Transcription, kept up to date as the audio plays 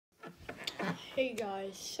Hey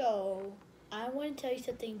guys, so I want to tell you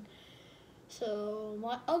something. So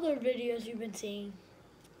my other videos you've been seeing,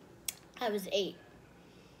 I was 8.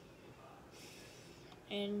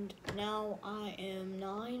 And now I am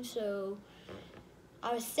 9, so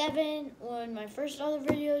I was 7 on my first other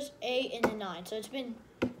videos, 8, and then 9. So it's been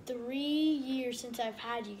 3 years since I've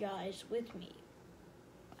had you guys with me.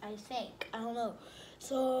 I think. I don't know.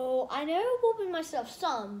 So I know I've opened myself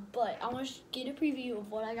some, but I want to get a preview of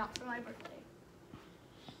what I got for my birthday.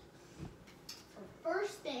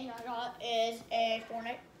 First thing I got is a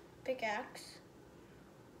Fortnite pickaxe.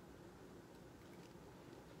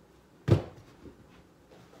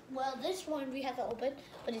 Well, this one we have to open,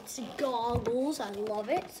 but it's goggles. I love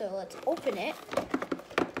it, so let's open it.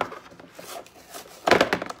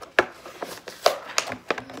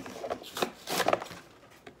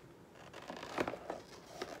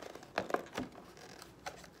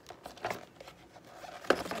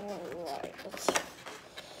 Alright, let's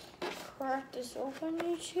crack this open,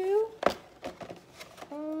 you two.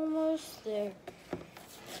 Almost there.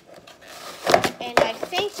 And I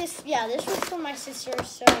think this was from my sister,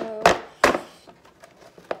 so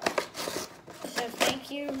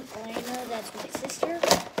thank you, Elena, that's my sister.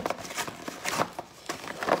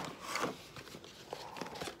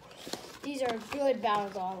 These are good battle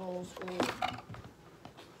goggles. Ooh.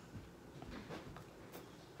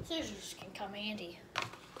 Scissors can come handy.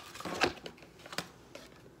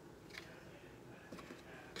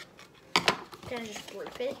 Gonna just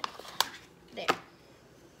grip it. There.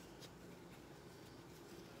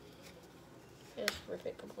 Just rip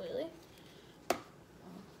it completely.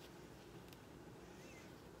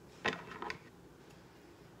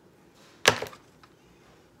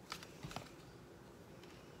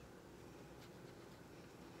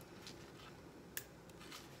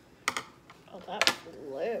 Oh, that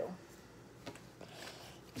flew.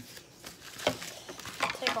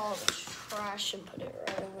 Take all the trash and put it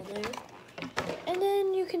right over there. And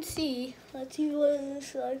then you can see, let's see what it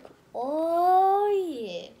looks like. Oh,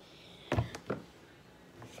 yeah.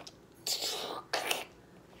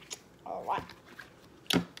 Alright.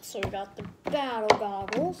 So we got the battle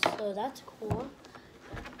goggles, so that's cool.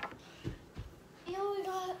 And we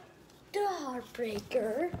got the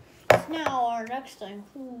Heartbreaker. Now our next thing.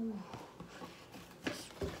 Ooh.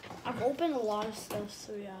 I've opened a lot of stuff,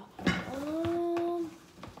 so yeah.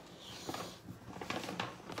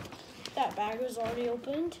 That bag was already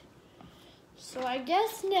opened. So I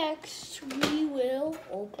guess next we will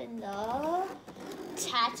open the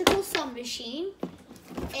tactical submachine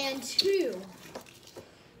and two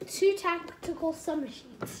tactical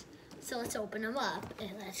submachines. So let's open them up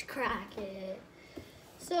and let's crack it.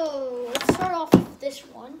 So let's start off with this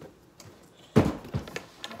one.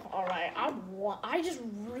 All right, I just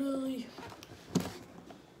really.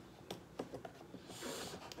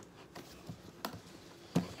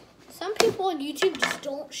 Some people on YouTube just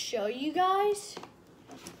don't show you guys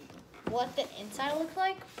what the inside looks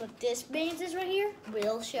like, but this Baines right here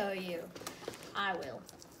will show you. I will.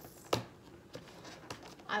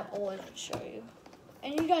 I always will show you.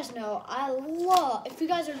 And you guys know, if you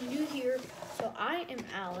guys are new here, so I am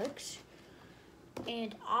Alex,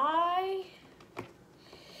 and I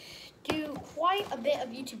do quite a bit of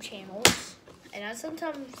YouTube channels, and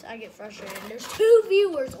sometimes I get frustrated. There's 2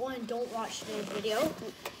 viewers on Don't Watch Today's video.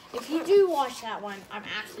 If you do watch that one, I'm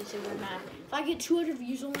actually super mad. If I get 200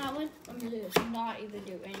 views on that one, I'm gonna just not even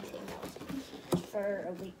do anything else for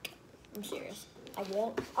a week. I'm serious. I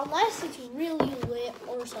won't, unless it's really lit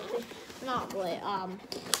or something. Not lit.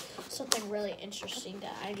 Something really interesting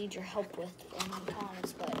that I need your help with in the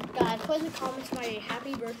comments. But guys, put in the comments my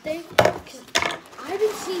happy birthday, because I've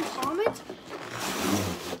been seeing comments.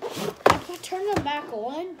 I turned them back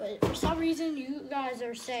on, but for some reason you guys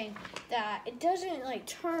are saying that it doesn't like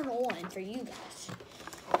turn on for you guys.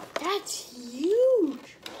 That's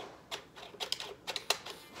huge.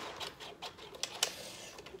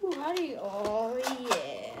 Ooh, how do you? Oh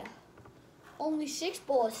yeah. Only 6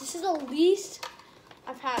 bullets. This is the least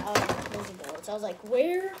I've had. Oh, there's the bullets. I was like,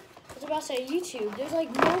 where? I was about to say YouTube. There's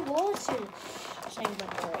like no bullets in same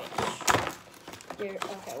inventory. There.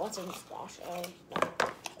 Okay, what's in this box? Oh no.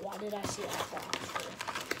 Why did I see that box?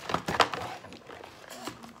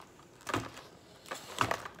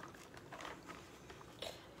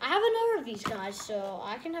 I have another of these guys, so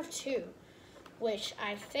I can have 2. Which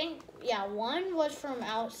I think, yeah, one was from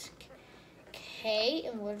Alex K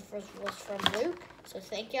and one was from Luke. So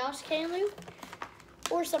thank you, Alex K and Luke.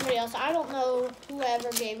 Or somebody else. I don't know whoever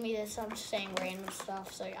gave me this. I'm just saying random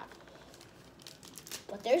stuff, so yeah.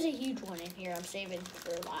 But there's a huge one in here I'm saving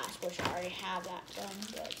for last, which I already have that gun,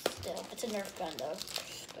 but still. It's a Nerf gun, though,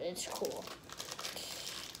 but it's cool.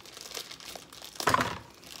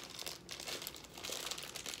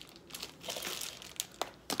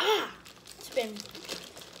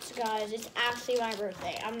 guys, it's actually my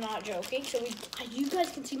birthday. I'm not joking. So you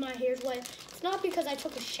guys can see my hair's wet. It's not because I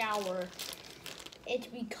took a shower. It's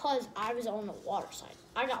because I was on the water slide.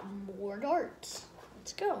 I got more darts.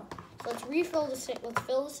 Let's go. So let's refill this thing. Let's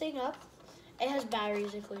fill this thing up. It has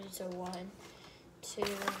batteries included. So 1, 2,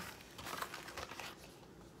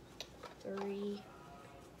 3,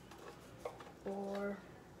 4,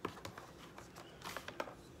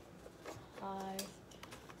 5.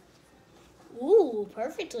 Ooh,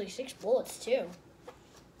 perfectly 6 bullets too.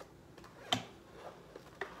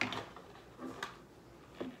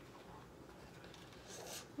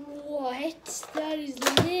 What? That is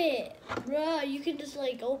lit. Bruh, you can just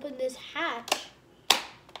like open this hatch.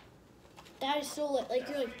 That is so lit. Like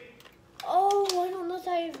you're like, oh, I don't know if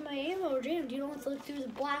I have my ammo jammed. You don't have to look through the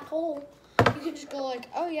black hole. You can just go like,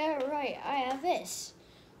 oh yeah, right, I have this.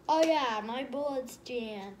 Oh yeah, my bullet's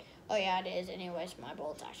jammed. Oh yeah, it is. Anyways, my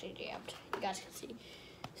bullet's actually jammed. You guys can see,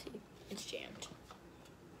 it's jammed.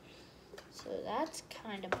 So that's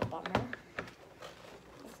kind of a bummer.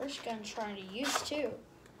 The first gun I'm trying to use too.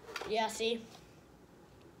 Yeah, see?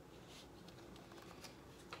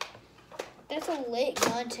 That's a lit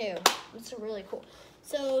gun too. That's really cool.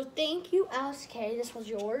 So thank you, Alex K. This was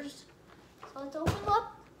yours. So let's open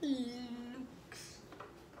up Luke's.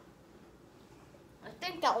 I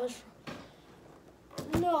think that was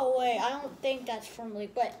no way. I don't think that's from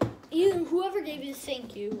Luke, but whoever gave this,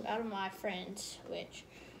 thank you out of my friends, which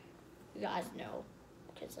you guys know,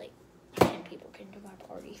 because like 10 people came to my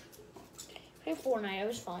party. Played Fortnite, it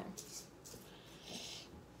was fun.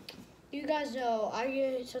 You guys know I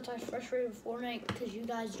get sometimes frustrated with Fortnite because you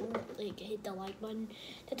guys don't like hit the like button.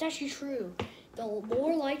 That's actually true. The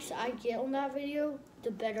more likes I get on that video,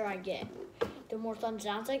 the better I get. The more thumbs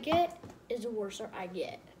downs I get, is the worse I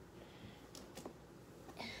get.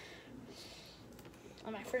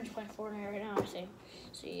 And my friend's playing Fortnite right now,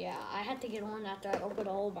 so yeah, I had to get on after I opened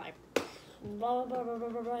all my blah blah blah blah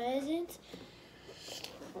blah presents.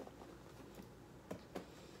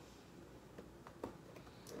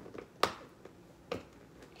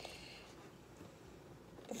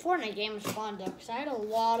 The Fortnite game was fun though, because I had a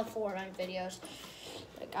lot of Fortnite videos.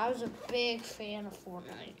 Like I was a big fan of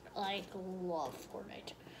Fortnite. Like love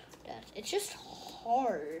Fortnite. It's just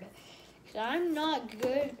hard. Cause I'm not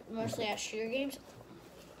good mostly at shooter games.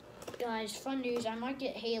 Guys, fun news, I might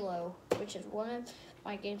get Halo, which is one of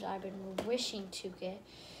my games I've been wishing to get.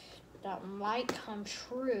 That might come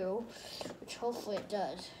true, which hopefully it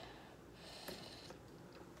does.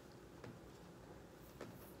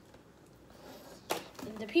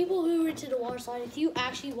 And the people who went to the water slide, if you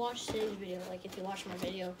actually watched today's video, like if you watched my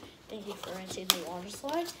video, thank you for entering the water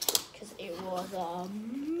slide, because it was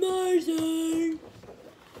amazing.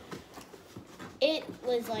 It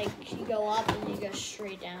was like you go up and you go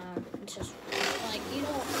straight down. It's just like you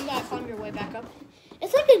gotta find your way back up.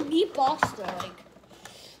 It's like a neat box though. Like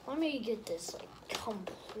let me get this like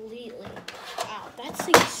completely out. That's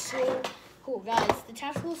like so cool, guys. The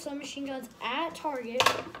tactical submachine guns at Target.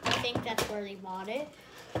 I think that's where they bought it.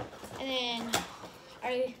 And then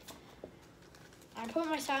I put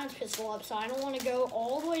my silence pistol up, so I don't want to go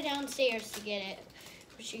all the way downstairs to get it.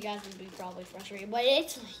 Which you guys would be probably frustrated, but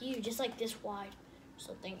it's huge. It's like this wide or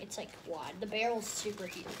something. It's like wide. The barrel's super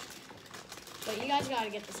huge. But you guys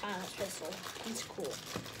gotta get the silence pistol. It's cool.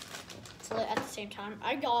 So at the same time,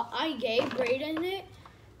 I gave Brayden it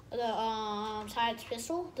the silence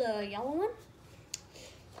pistol, the yellow one.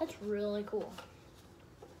 That's really cool.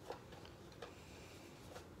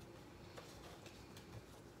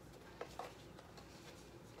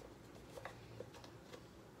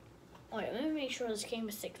 Alright, let me make sure this came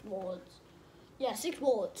with 6 bullets. Yeah, 6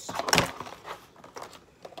 bullets.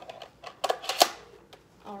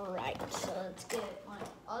 Alright, so let's get my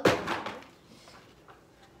other one.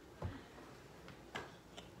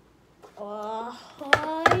 Oh,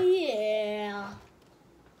 yeah.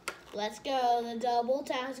 Let's go. The double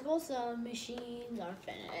tactical submachines are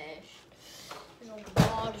finished. There's a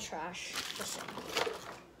lot of trash. Just saying.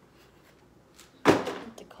 I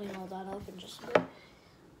have to clean all that up in just a bit.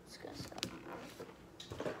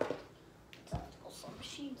 Tactical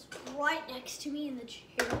submachines right next to me in the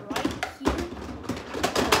chair right here.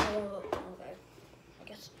 Oh, okay. I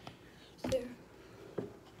guess there.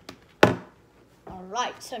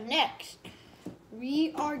 Alright, so next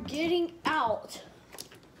we are getting out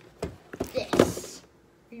this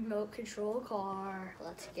remote control car.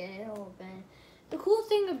 Let's get it open. The cool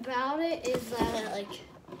thing about it is that like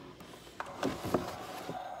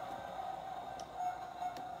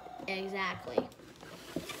exactly.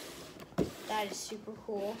 That is super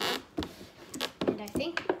cool. And I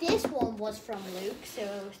think this one was from Luke,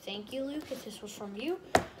 so thank you, Luke, if this was from you.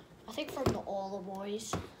 I think from all the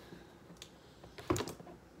boys.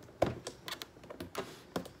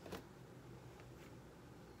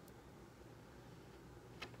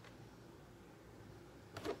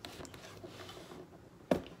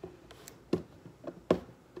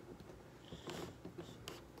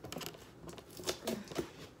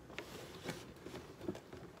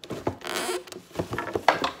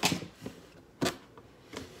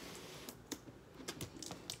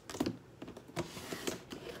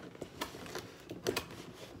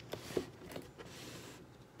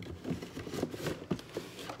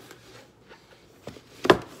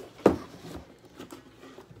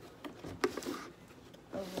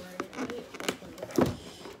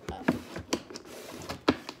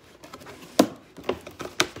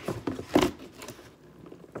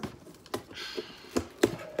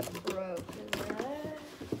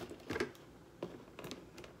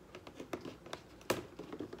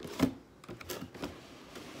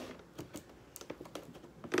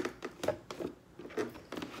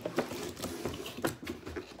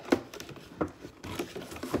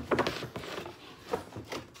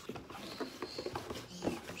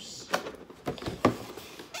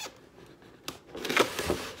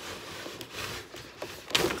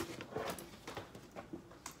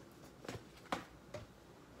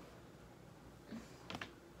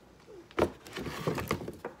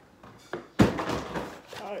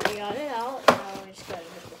 We got it out. Now we just gotta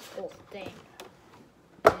get this whole thing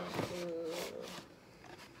into.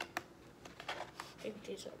 I think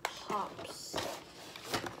these are pops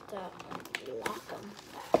that lock them.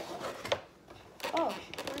 Oh,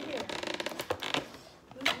 right here.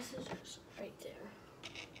 Move the scissors right there.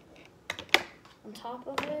 On top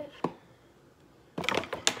of it,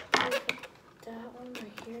 that one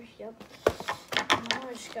right here. Yep. Now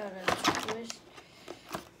I just gotta twist.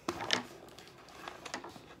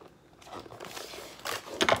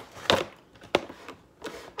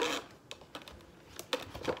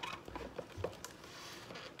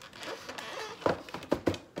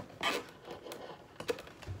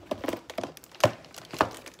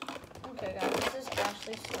 Okay guys, this is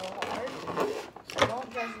actually so hard, so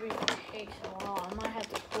don't judge me if it takes a while. I might have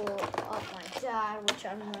to pull up my dad, which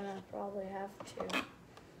I'm gonna probably have to.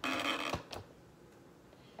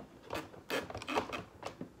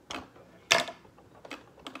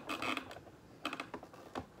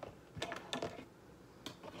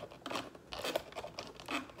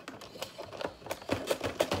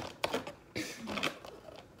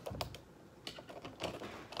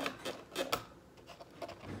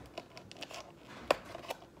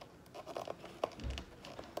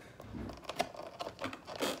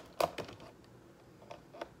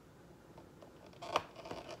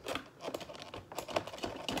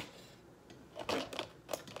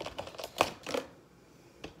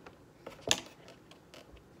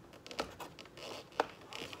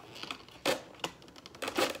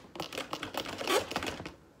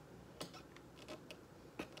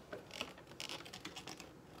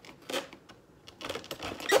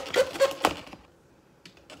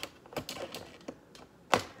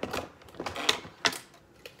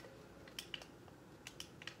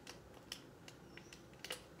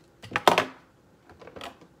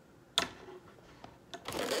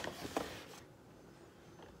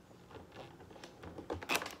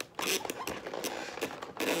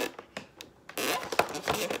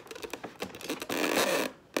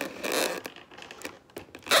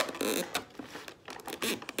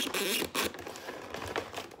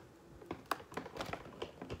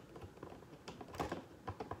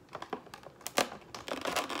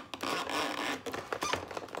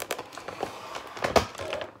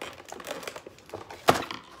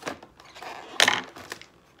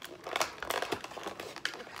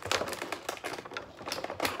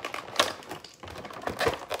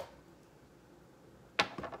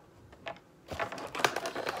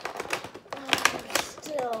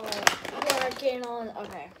 On.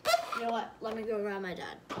 Okay, you know what? Let me go grab my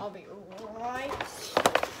dad. I'll be right.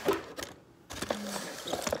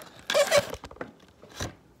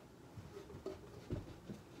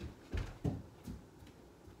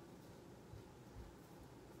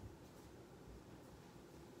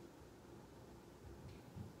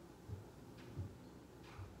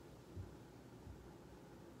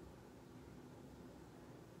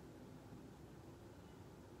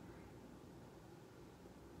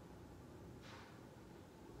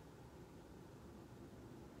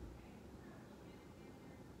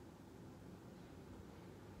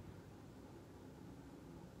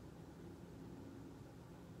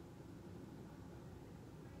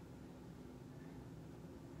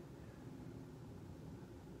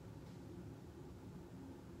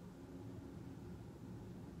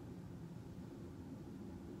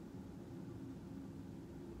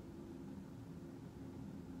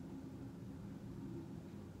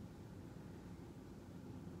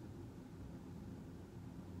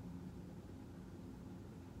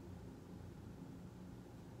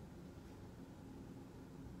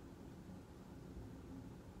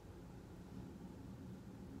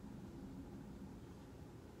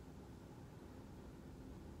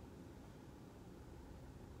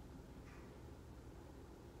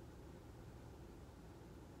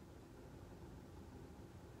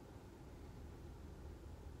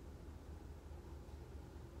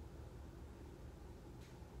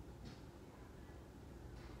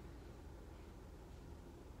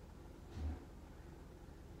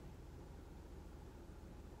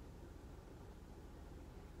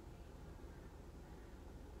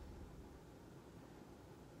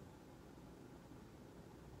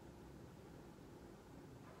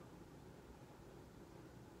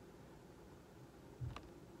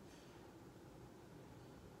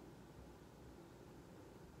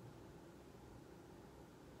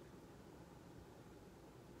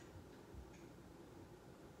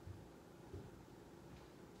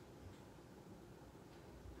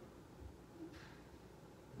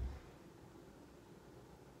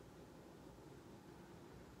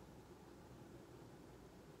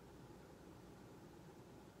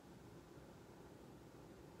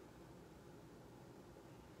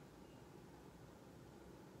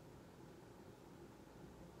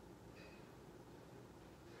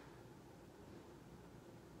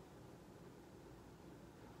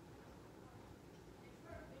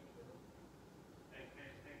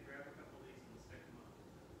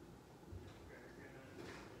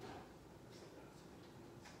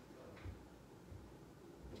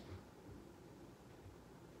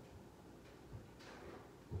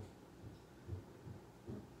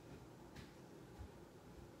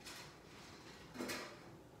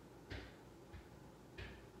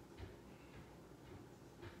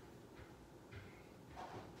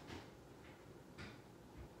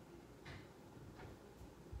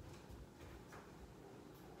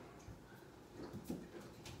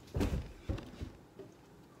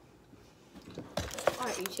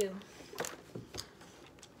 Alright, you two.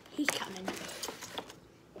 He's coming.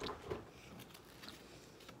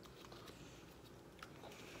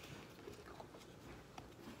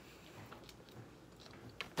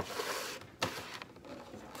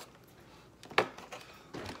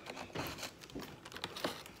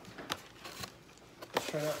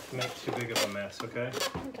 Try not to make too big of a mess, okay?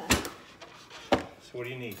 Okay. So what do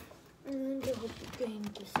you need? I need your help clean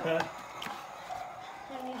this Huh? up.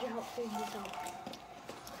 I need your help clean this up.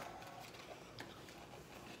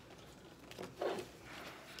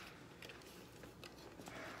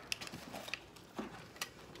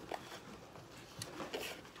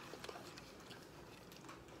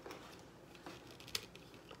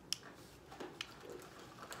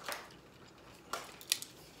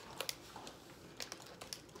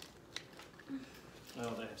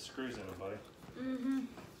 Oh, they have screws in them, buddy. Mm-hmm.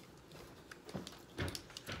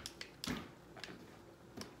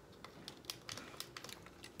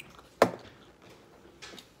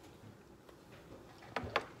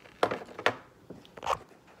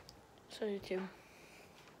 So you too.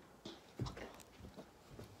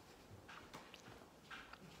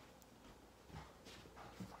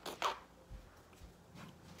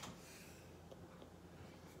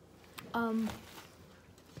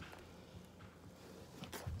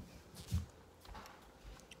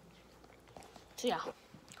 So yeah,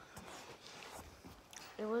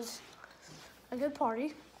 it was a good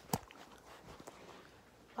party.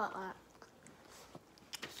 But Alright,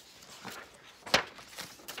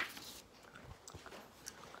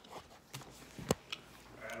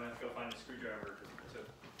 I'm gonna have to go find a screwdriver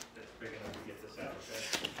that's big enough to get this out, okay?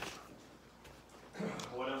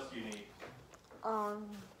 What else do you need? Is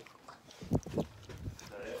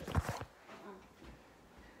that it?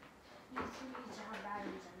 Needs to have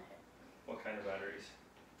batteries in it. What kind of batteries?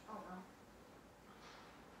 Oh no.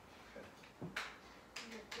 Okay.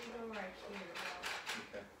 They go right here,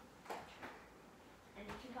 Okay. and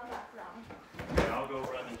you can come back down. Okay, I'll go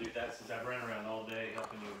run and do that since I've ran around all day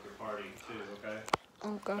helping you with your party too, okay?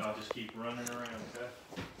 Okay. I'll just keep running around, okay?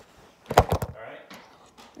 Alright?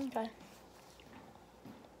 Okay.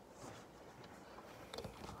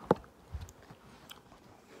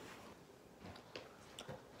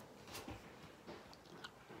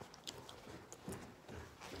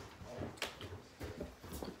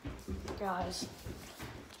 Guys,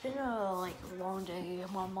 it's been a long day.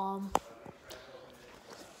 My mom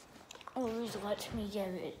always lets me give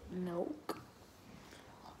it milk.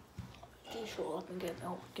 Please roll up and get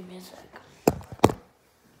milk. Give me a sec.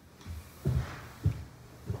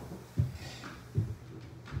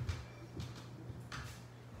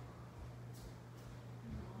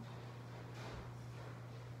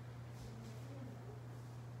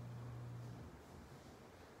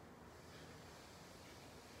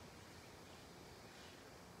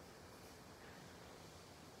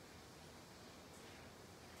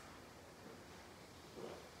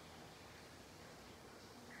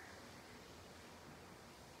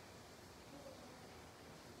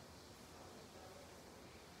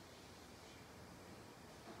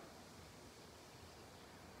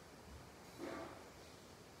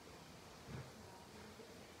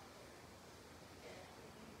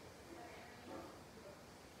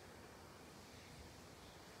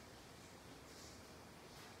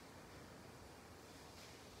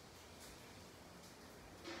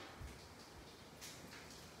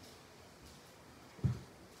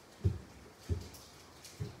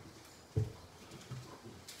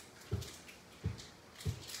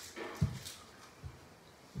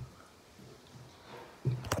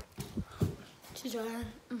 Sister,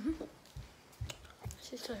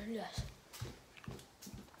 Sister, yes.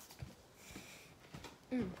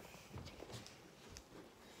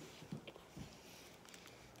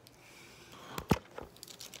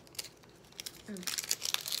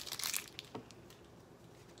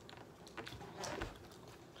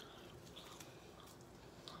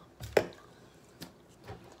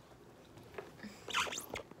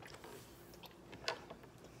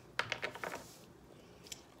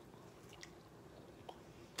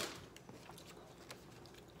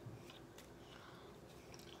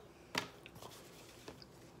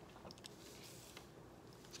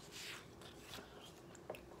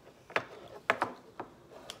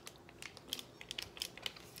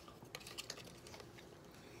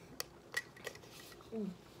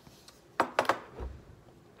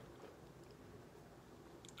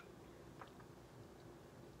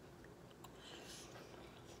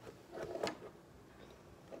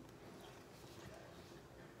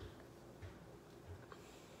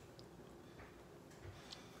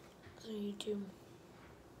 So you too.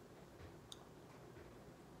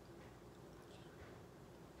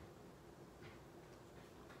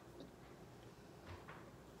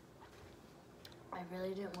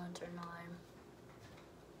 really didn't want to turn on.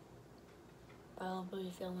 But I'll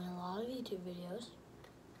be filming a lot of YouTube videos.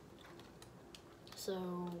 So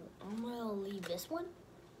I'm gonna leave this one.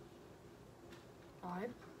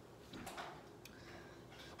 Alright.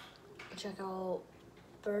 Check out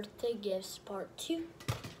Birthday Gifts Part 2,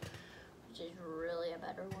 which is really a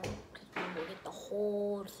better one because we will get the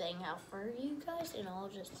whole thing out for you guys, and I'll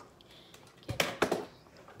just get it.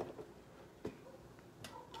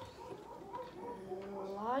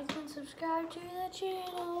 Like and subscribe to the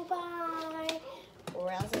channel, bye.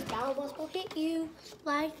 Or else this battle bus will hit you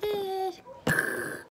like this.